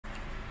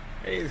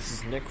Hey, this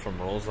is Nick from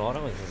Rolls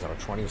Auto. This is our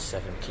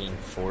 2017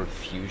 Ford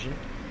Fusion.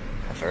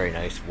 A very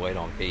nice white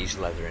on beige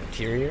leather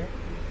interior.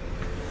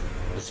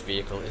 This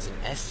vehicle is an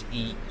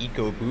SE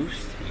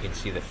EcoBoost. You can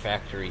see the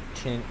factory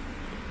tint,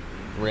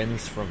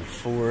 rims from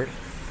Ford,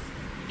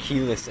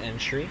 keyless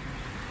entry,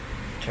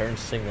 turn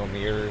signal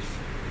mirrors,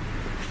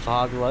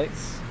 fog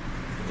lights,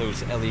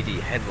 those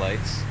LED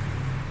headlights.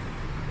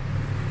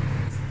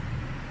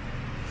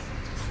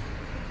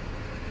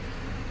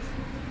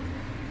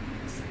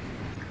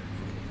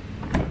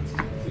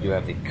 We do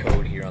have the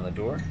code here on the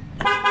door,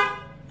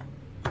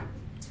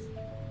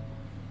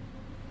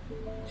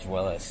 as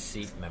well as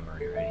seat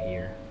memory right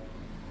here.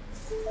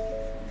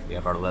 We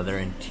have our leather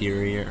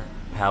interior,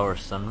 power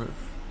sunroof.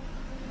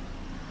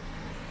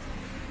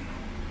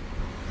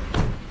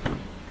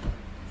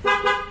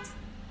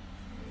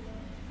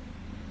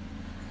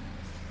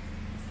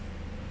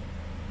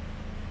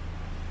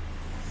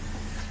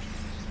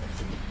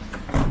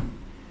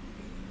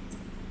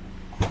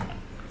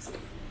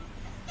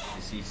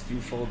 The seats do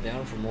fold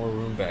down for more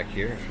room back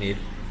here if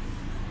needed.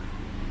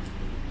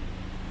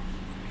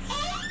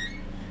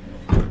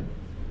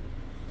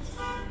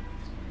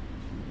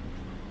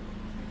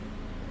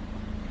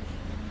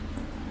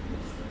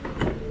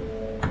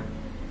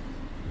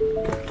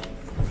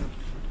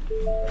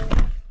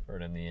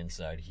 Right on the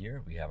inside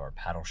here, we have our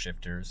paddle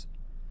shifters,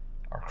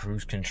 our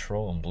cruise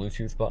control and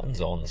Bluetooth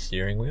buttons all on the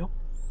steering wheel.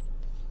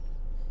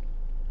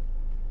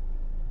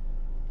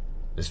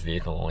 This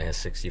vehicle only has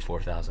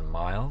 64,000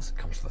 miles. It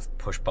comes with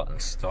push button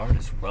start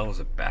as well as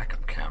a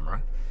backup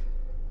camera.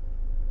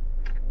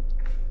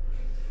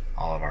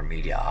 All of our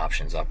media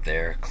options up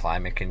there,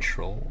 climate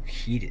control,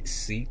 heated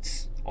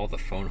seats, all the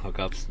phone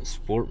hookups in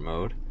sport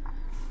mode.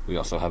 We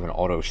also have an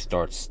auto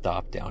start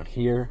stop down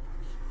here.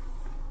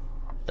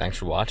 Thanks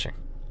for watching.